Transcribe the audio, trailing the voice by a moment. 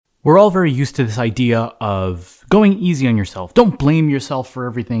We're all very used to this idea of going easy on yourself. Don't blame yourself for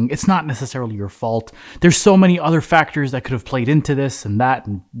everything. It's not necessarily your fault. There's so many other factors that could have played into this and that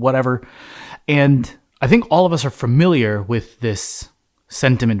and whatever. And I think all of us are familiar with this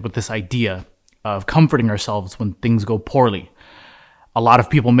sentiment, with this idea of comforting ourselves when things go poorly. A lot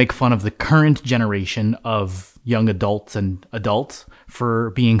of people make fun of the current generation of young adults and adults for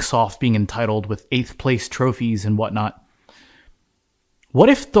being soft, being entitled with 8th place trophies and whatnot. What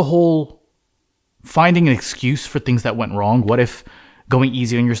if the whole finding an excuse for things that went wrong, what if going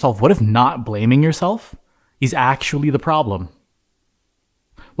easy on yourself, what if not blaming yourself is actually the problem?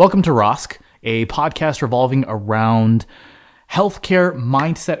 Welcome to Rosk, a podcast revolving around healthcare,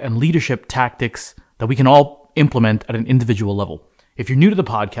 mindset, and leadership tactics that we can all implement at an individual level. If you're new to the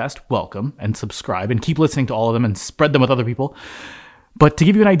podcast, welcome and subscribe and keep listening to all of them and spread them with other people. But to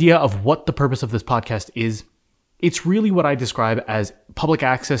give you an idea of what the purpose of this podcast is, it's really what I describe as public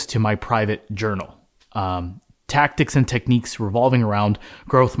access to my private journal. Tactics and techniques revolving around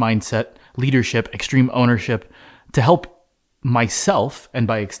growth mindset, leadership, extreme ownership, to help myself, and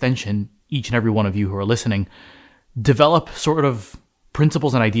by extension, each and every one of you who are listening, develop sort of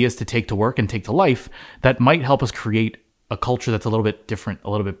principles and ideas to take to work and take to life that might help us create a culture that's a little bit different, a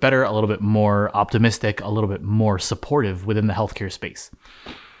little bit better, a little bit more optimistic, a little bit more supportive within the healthcare space.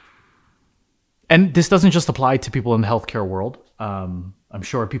 And this doesn't just apply to people in the healthcare world. I'm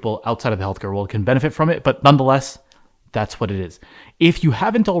sure people outside of the healthcare world can benefit from it, but nonetheless, that's what it is. If you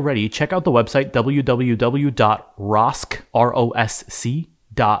haven't already, check out the website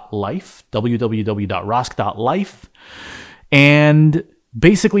www.rosk.life, www.rosk.life. And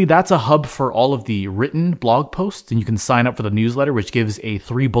basically, that's a hub for all of the written blog posts, and you can sign up for the newsletter, which gives a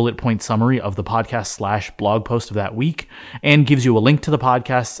 3-bullet point summary of the podcast / blog post of that week, and gives you a link to the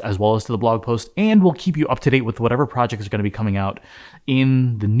podcasts as well as to the blog post, and will keep you up to date with whatever projects are going to be coming out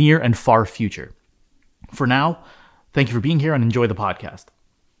in the near and far future. For now, thank you for being here and enjoy the podcast.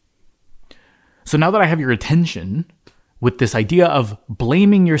 So now that I have your attention with this idea of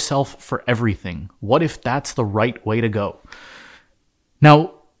blaming yourself for everything, what if that's the right way to go?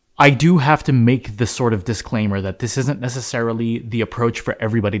 Now, I do have to make this sort of disclaimer that this isn't necessarily the approach for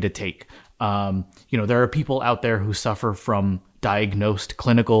everybody to take. There are people out there who suffer from diagnosed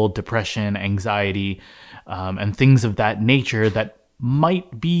clinical depression, anxiety, and things of that nature that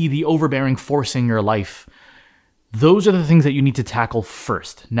might be the overbearing force in your life. Those are the things that you need to tackle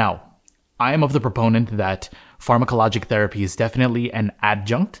first. Now, I am of the proponent that pharmacologic therapy is definitely an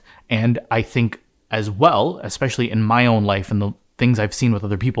adjunct, and I think as well, especially in my own life and the things I've seen with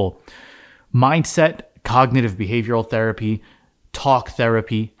other people, mindset, cognitive behavioral therapy, talk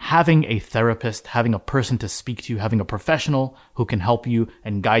therapy, having a therapist, having a person to speak to, having a professional who can help you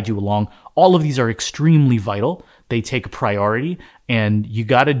and guide you along, all of these are extremely vital. They take priority, and you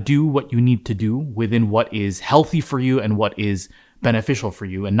got to do what you need to do within what is healthy for you and what is beneficial for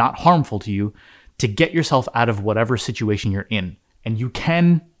you and not harmful to you to get yourself out of whatever situation you're in. And you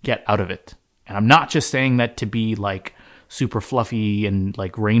can get out of it. And I'm not just saying that to be like super fluffy and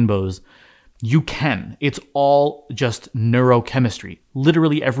like rainbows. You can. It's all just neurochemistry.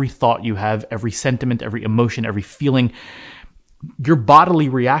 Literally every thought you have, every sentiment, every emotion, every feeling, your bodily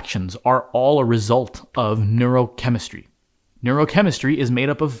reactions are all a result of neurochemistry. Neurochemistry is made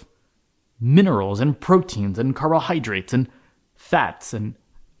up of minerals and proteins and carbohydrates and fats and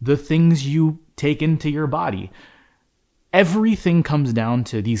the things you take into your body. Everything comes down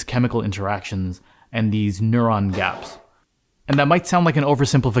to these chemical interactions and these neuron gaps. And that might sound like an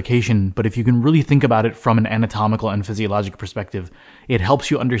oversimplification, but if you can really think about it from an anatomical and physiological perspective, it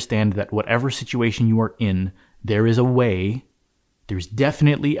helps you understand that whatever situation you are in, there's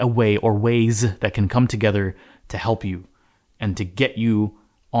definitely a way or ways that can come together to help you and to get you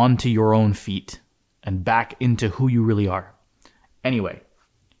onto your own feet and back into who you really are. Anyway,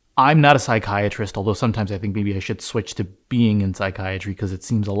 I'm not a psychiatrist, although sometimes I think maybe I should switch to being in psychiatry because it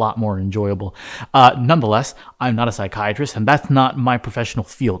seems a lot more enjoyable. Nonetheless, I'm not a psychiatrist, and that's not my professional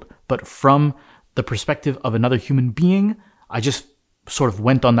field. But from the perspective of another human being, I just sort of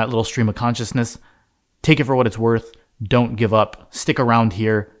went on that little stream of consciousness. Take it for what it's worth. Don't give up. Stick around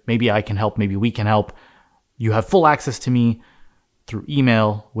here. Maybe I can help. Maybe we can help. You have full access to me through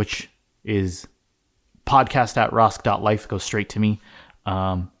email, which is podcast@rosk.life. Goes straight to me.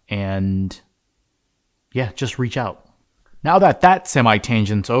 And yeah, just reach out. Now that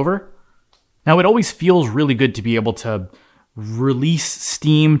semi-tangent's over, now it always feels really good to be able to release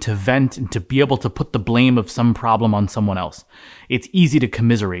steam, to vent, and to be able to put the blame of some problem on someone else. It's easy to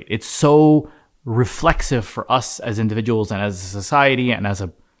commiserate. It's so reflexive for us as individuals and as a society and as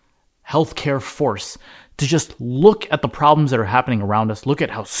a healthcare force to just look at the problems that are happening around us, look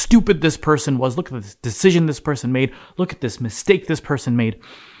at how stupid this person was, look at this decision this person made, look at this mistake this person made.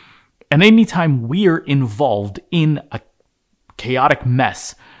 And anytime we're involved in a chaotic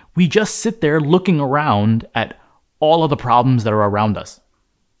mess, we just sit there looking around at all of the problems that are around us.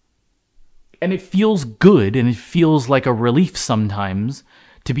 And it feels good, and it feels like a relief sometimes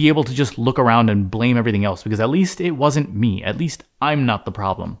to be able to just look around and blame everything else, because at least it wasn't me. At least I'm not the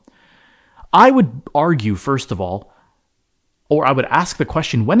problem. I would argue, first of all, or I would ask the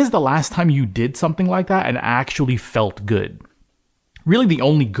question, when is the last time you did something like that and actually felt good? Really, the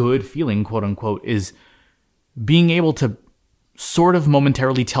only good feeling, quote unquote, is being able to sort of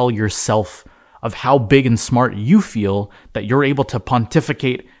momentarily tell yourself of how big and smart you feel that you're able to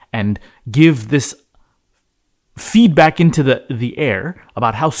pontificate and give this feedback into the air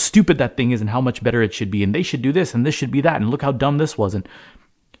about how stupid that thing is and how much better it should be, and they should do this and this should be that, and look how dumb this was. And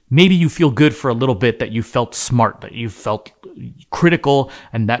maybe you feel good for a little bit that you felt smart, that you felt critical,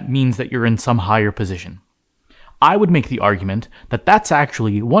 and that means that you're in some higher position. I would make the argument that that's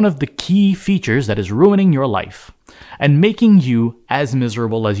actually one of the key features that is ruining your life and making you as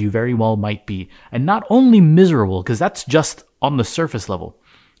miserable as you very well might be. And not only miserable, because that's just on the surface level,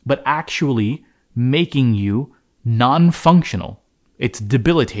 but actually making you non-functional. It's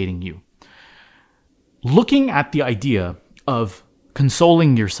debilitating you. Looking at the idea of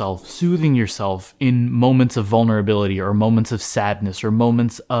consoling yourself, soothing yourself in moments of vulnerability or moments of sadness or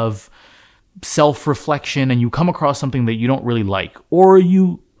moments of self-reflection, and you come across something that you don't really like, or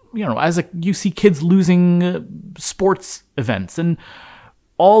you see kids losing sports events and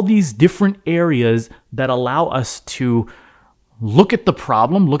all these different areas that allow us to look at the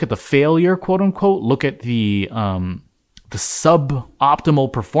problem, look at the failure, quote unquote, look at the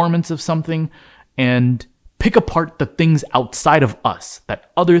suboptimal performance of something, and pick apart the things outside of us, that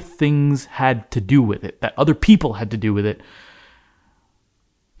other things had to do with it, that other people had to do with it,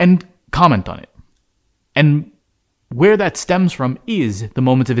 and comment on it. And where that stems from is the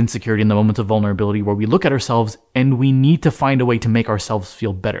moments of insecurity and the moments of vulnerability where we look at ourselves and we need to find a way to make ourselves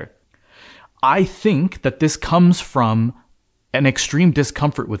feel better. I think that this comes from an extreme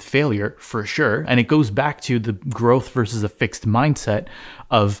discomfort with failure, for sure, and it goes back to the growth versus a fixed mindset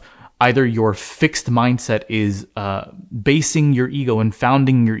of either your fixed mindset is basing your ego and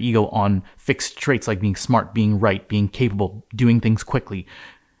founding your ego on fixed traits like being smart, being right, being capable, doing things quickly,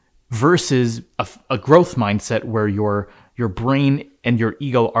 versus a growth mindset where your brain and your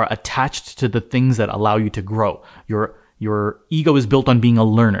ego are attached to the things that allow you to grow. Your ego is built on being a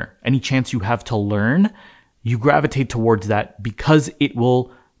learner. Any chance you have to learn, you gravitate towards that because it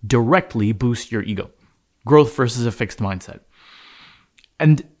will directly boost your ego. Growth versus a fixed mindset.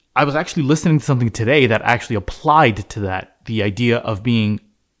 And I was actually listening to something today that actually applied to that, the idea of being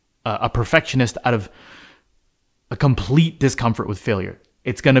a perfectionist out of a complete discomfort with failure.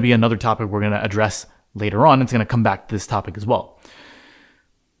 It's going to be another topic we're going to address later on. It's going to come back to this topic as well.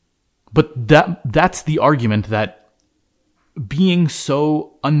 But that's the argument, that being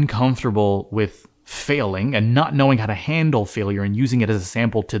so uncomfortable with failing and not knowing how to handle failure and using it as a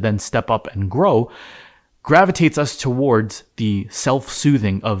sample to then step up and grow gravitates us towards the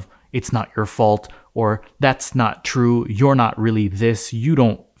self-soothing of it's not your fault, or that's not true, you're not really this, you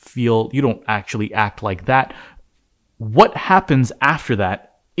don't actually act like that. What happens after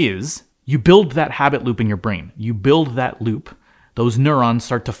that is you build that habit loop in your brain. You build that loop. Those neurons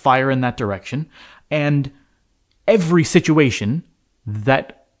start to fire in that direction. And every situation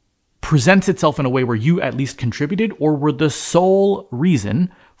that presents itself in a way where you at least contributed or were the sole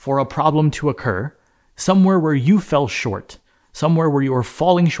reason for a problem to occur, somewhere where you fell short, somewhere where you are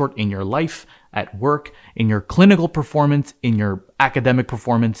falling short in your life, at work, in your clinical performance, in your academic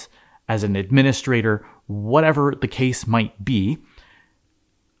performance, as an administrator, whatever the case might be,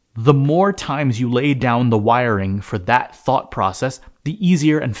 the more times you lay down the wiring for that thought process, the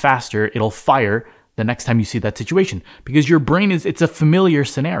easier and faster it'll fire the next time you see that situation. Because your brain it's a familiar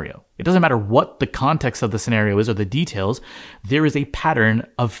scenario. It doesn't matter what the context of the scenario is or the details, there is a pattern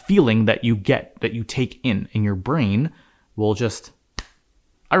of feeling that you get, that you take in, and your brain will just,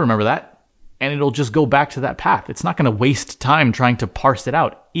 I remember that, and it'll just go back to that path. It's not going to waste time trying to parse it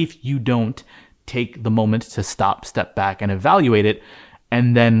out if you don't take the moment to stop, step back, and evaluate it,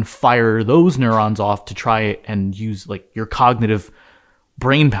 and then fire those neurons off to try and use like your cognitive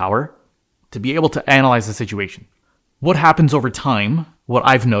brain power to be able to analyze the situation. What happens over time, what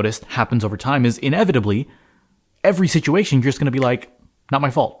I've noticed happens over time, is inevitably every situation you're just going to be like, not my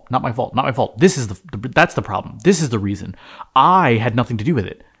fault, not my fault, not my fault. That's the problem. This is the reason. I had nothing to do with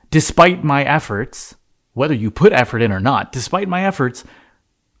it. Despite my efforts, whether you put effort in or not, despite my efforts,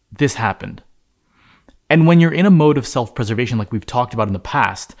 this happened. And when you're in a mode of self-preservation, like we've talked about in the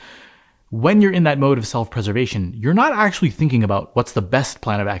past, when you're in that mode of self-preservation, you're not actually thinking about what's the best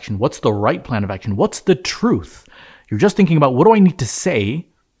plan of action, what's the right plan of action, what's the truth. You're just thinking about, what do I need to say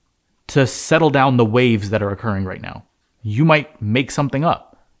to settle down the waves that are occurring right now? You might make something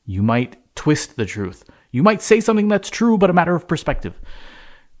up. You might twist the truth. You might say something that's true, but a matter of perspective.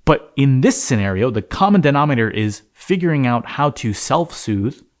 But in this scenario, the common denominator is figuring out how to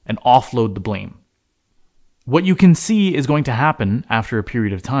self-soothe and offload the blame. What you can see is going to happen after a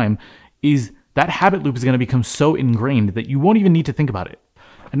period of time is that habit loop is going to become so ingrained that you won't even need to think about it.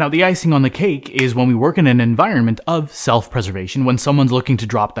 And now the icing on the cake is when we work in an environment of self-preservation, when someone's looking to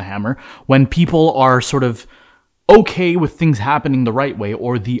drop the hammer, when people are sort of okay with things happening the right way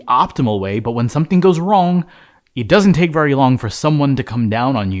or the optimal way, but when something goes wrong, it doesn't take very long for someone to come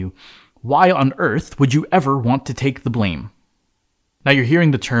down on you. Why on earth would you ever want to take the blame? Now you're hearing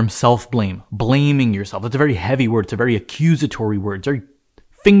the term self-blame, blaming yourself. It's a very heavy word. It's a very accusatory word. It's very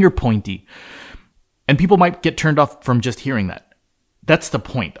finger pointy. And people might get turned off from just hearing that. That's the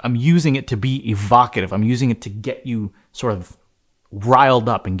point. I'm using it to be evocative. I'm using it to get you sort of riled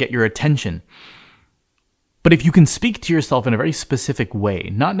up and get your attention. But if you can speak to yourself in a very specific way,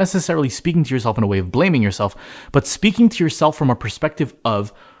 not necessarily speaking to yourself in a way of blaming yourself, but speaking to yourself from a perspective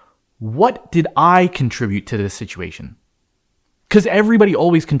of, what did I contribute to this situation? Because everybody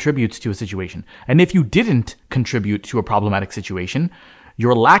always contributes to a situation. And if you didn't contribute to a problematic situation,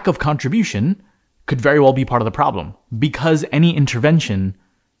 your lack of contribution could very well be part of the problem, because any intervention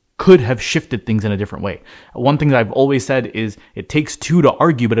could have shifted things in a different way. One thing that I've always said is, it takes two to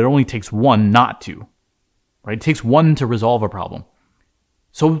argue, but it only takes one not to. Right? It takes one to resolve a problem.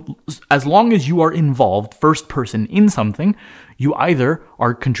 So as long as you are involved first person in something, you either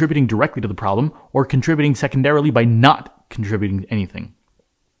are contributing directly to the problem or contributing secondarily by not contributing anything.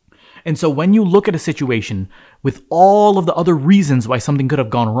 And so when you look at a situation with all of the other reasons why something could have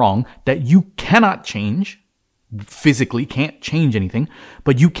gone wrong that you cannot change, physically can't change anything,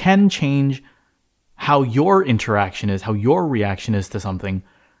 but you can change how your interaction is, how your reaction is to something,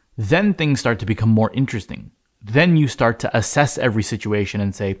 then things start to become more interesting. Then you start to assess every situation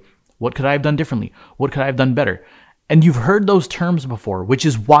and say, what could I have done differently? What could I have done better? And you've heard those terms before, which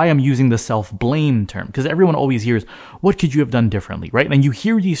is why I'm using the self-blame term, because everyone always hears, what could you have done differently, right? And you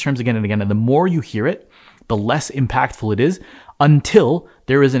hear these terms again and again, and the more you hear it, the less impactful it is, until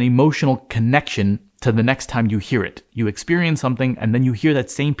there is an emotional connection to the next time you hear it. You experience something, and then you hear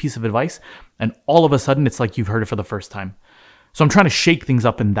that same piece of advice, and all of a sudden it's like you've heard it for the first time. So I'm trying to shake things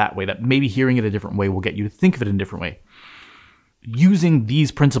up in that way, that maybe hearing it a different way will get you to think of it in a different way. Using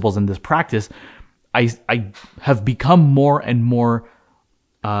these principles in this practice, I have become more and more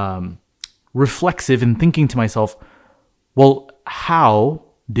reflexive in thinking to myself, well, how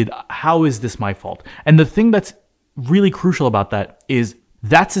is this my fault? And the thing that's really crucial about that is,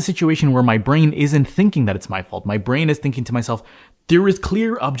 that's a situation where my brain isn't thinking that it's my fault. My brain is thinking to myself, there is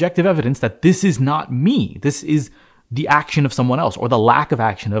clear objective evidence that this is not me. This is the action of someone else, or the lack of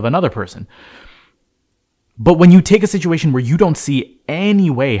action of another person. But when you take a situation where you don't see any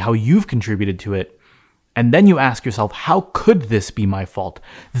way how you've contributed to it, and then you ask yourself, how could this be my fault?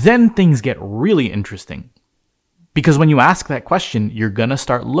 Then things get really interesting. Because when you ask that question, you're going to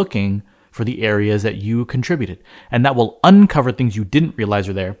start looking for the areas that you contributed. And that will uncover things you didn't realize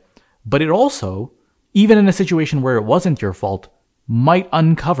are there. But it also, even in a situation where it wasn't your fault, might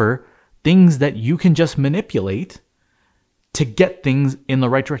uncover things that you can just manipulate to get things in the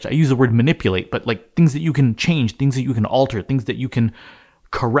right direction. I use the word manipulate, but like things that you can change, things that you can alter, things that you can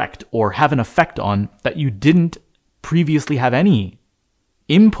correct or have an effect on that you didn't previously have any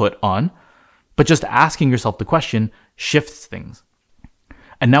input on, but just asking yourself the question shifts things.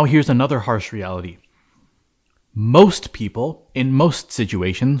 And now here's another harsh reality. Most people, in most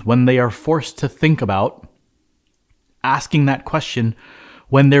situations, when they are forced to think about asking that question,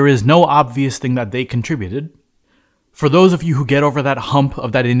 when there is no obvious thing that they contributed, for those of you who get over that hump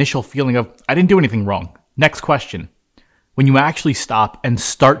of that initial feeling of, I didn't do anything wrong, next question. When you actually stop and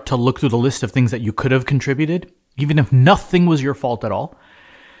start to look through the list of things that you could have contributed, even if nothing was your fault at all,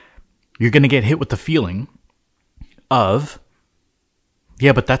 you're going to get hit with the feeling of,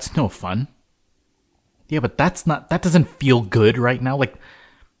 yeah, but that's no fun. Yeah, but that doesn't feel good right now. Like,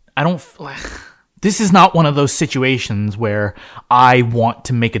 this is not one of those situations where I want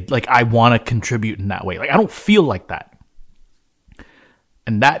to make it, like, I want to contribute in that way. Like, I don't feel like that.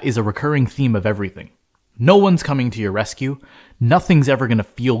 And that is a recurring theme of everything. No one's coming to your rescue. Nothing's ever going to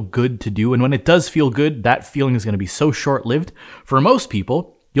feel good to do. And when it does feel good, that feeling is going to be so short-lived. For most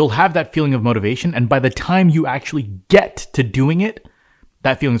people, you'll have that feeling of motivation. And by the time you actually get to doing it,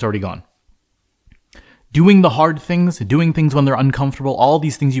 that feeling's already gone. Doing the hard things, doing things when they're uncomfortable, all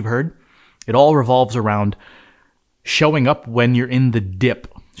these things you've heard, it all revolves around showing up when you're in the dip,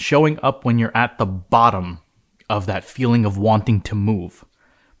 showing up when you're at the bottom of that feeling of wanting to move.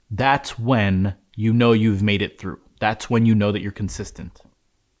 That's when you know you've made it through. That's when you know that you're consistent.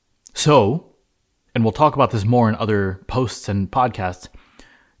 So, and we'll talk about this more in other posts and podcasts,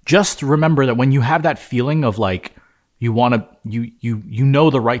 just remember that when you have that feeling of like you want to, you know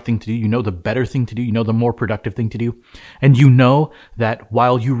the right thing to do, you know the better thing to do, you know the more productive thing to do, and you know that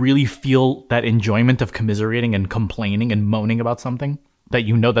while you really feel that enjoyment of commiserating and complaining and moaning about something, that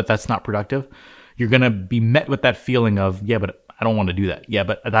you know that that's not productive, you're going to be met with that feeling of, yeah, but I don't want to do that. Yeah,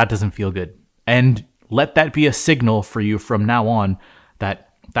 but that doesn't feel good. And let that be a signal for you from now on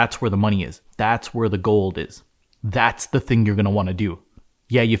that that's where the money is. That's where the gold is. That's the thing you're going to want to do.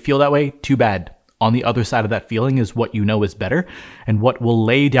 Yeah, you feel that way? Too bad. On the other side of that feeling is what you know is better and what will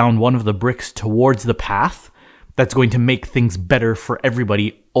lay down one of the bricks towards the path that's going to make things better for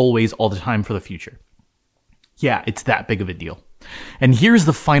everybody always, all the time for the future. Yeah, it's that big of a deal. And here's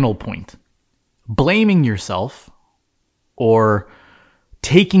the final point. Blaming yourself or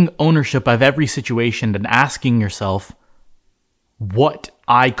taking ownership of every situation and asking yourself what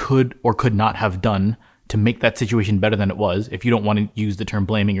I could or could not have done to make that situation better than it was. If you don't want to use the term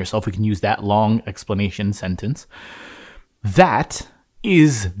blaming yourself, we can use that long explanation sentence. That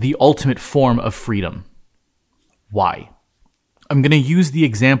is the ultimate form of freedom. Why? I'm going to use the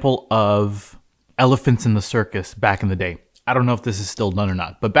example of elephants in the circus back in the day. I don't know if this is still done or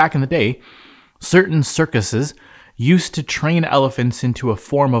not, but back in the day, certain circuses used to train elephants into a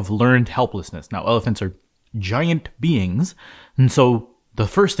form of learned helplessness. Now, elephants are giant beings, and so the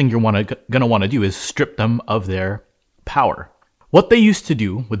first thing you're going to want to do is strip them of their power. What they used to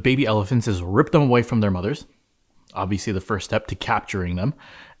do with baby elephants is rip them away from their mothers, obviously the first step to capturing them,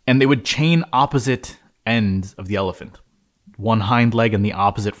 and they would chain opposite ends of the elephant, one hind leg and the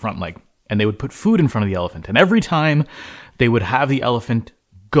opposite front leg, and they would put food in front of the elephant. And every time they would have the elephant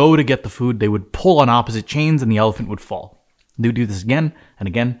go to get the food, they would pull on opposite chains and the elephant would fall. They would do this again and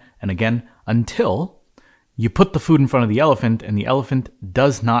again and again until you put the food in front of the elephant and the elephant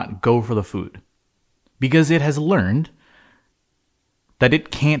does not go for the food because it has learned that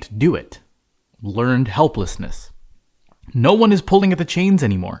it can't do it. Learned helplessness. No one is pulling at the chains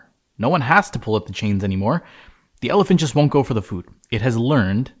anymore. No one has to pull at the chains anymore. The elephant just won't go for the food. It has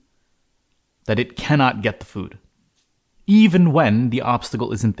learned that it cannot get the food, even when the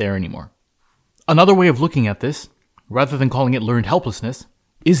obstacle isn't there anymore. Another way of looking at this, rather than calling it learned helplessness,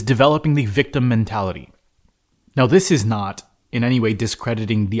 is developing the victim mentality. Now, this is not in any way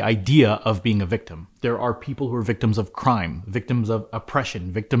discrediting the idea of being a victim. There are people who are victims of crime, victims of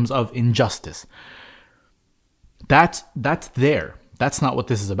oppression, victims of injustice. That's there. That's not what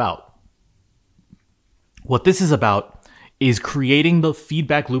this is about. What this is about is creating the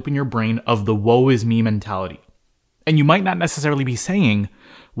feedback loop in your brain of the woe is me mentality. And you might not necessarily be saying,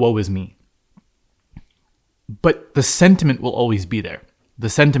 woe is me. But the sentiment will always be there. The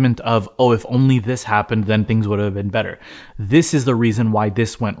sentiment of, oh, if only this happened, then things would have been better. This is the reason why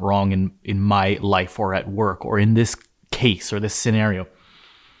this went wrong in my life or at work or in this case or this scenario.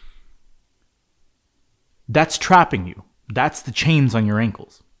 That's trapping you. That's the chains on your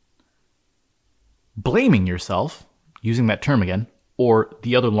ankles. Blaming yourself, using that term again, or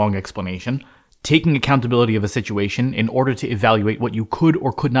the other long explanation, taking accountability of a situation in order to evaluate what you could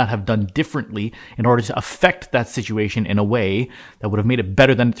or could not have done differently in order to affect that situation in a way that would have made it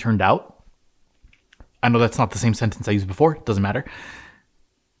better than it turned out. I know that's not the same sentence I used before. It doesn't matter.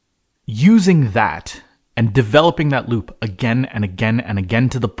 Using that and developing that loop again and again and again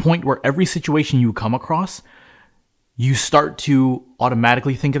to the point where every situation you come across, you start to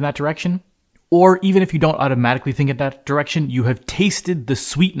automatically think in that direction. Or even if you don't automatically think in that direction, you have tasted the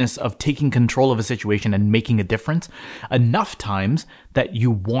sweetness of taking control of a situation and making a difference enough times that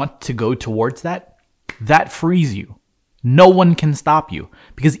you want to go towards that. That frees you. No one can stop you.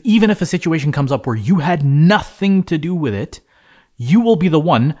 Because even if a situation comes up where you had nothing to do with it, you will be the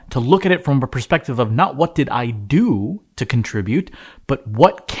one to look at it from a perspective of not what did I do to contribute, but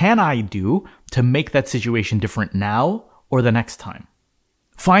what can I do to make that situation different now or the next time.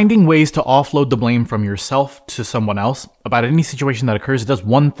 Finding ways to offload the blame from yourself to someone else about any situation that occurs does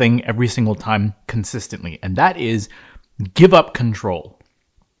one thing every single time consistently, and that is give up control.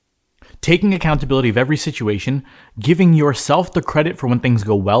 Taking accountability of every situation, giving yourself the credit for when things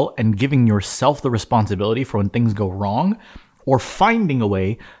go well, and giving yourself the responsibility for when things go wrong, or finding a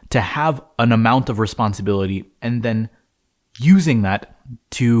way to have an amount of responsibility and then using that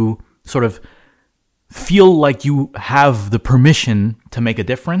to sort of feel like you have the permission to make a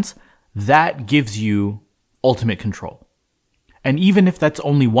difference, that gives you ultimate control. And even if that's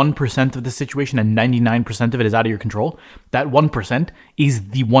only 1% of the situation and 99% of it is out of your control, that 1% is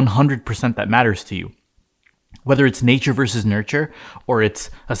the 100% that matters to you. Whether it's nature versus nurture, or it's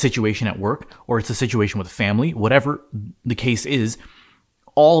a situation at work, or it's a situation with family, whatever the case is,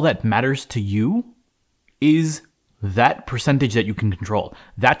 all that matters to you is that percentage that you can control.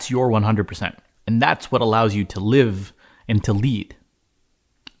 That's your 100%. And that's what allows you to live and to lead.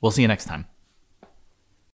 We'll see you next time.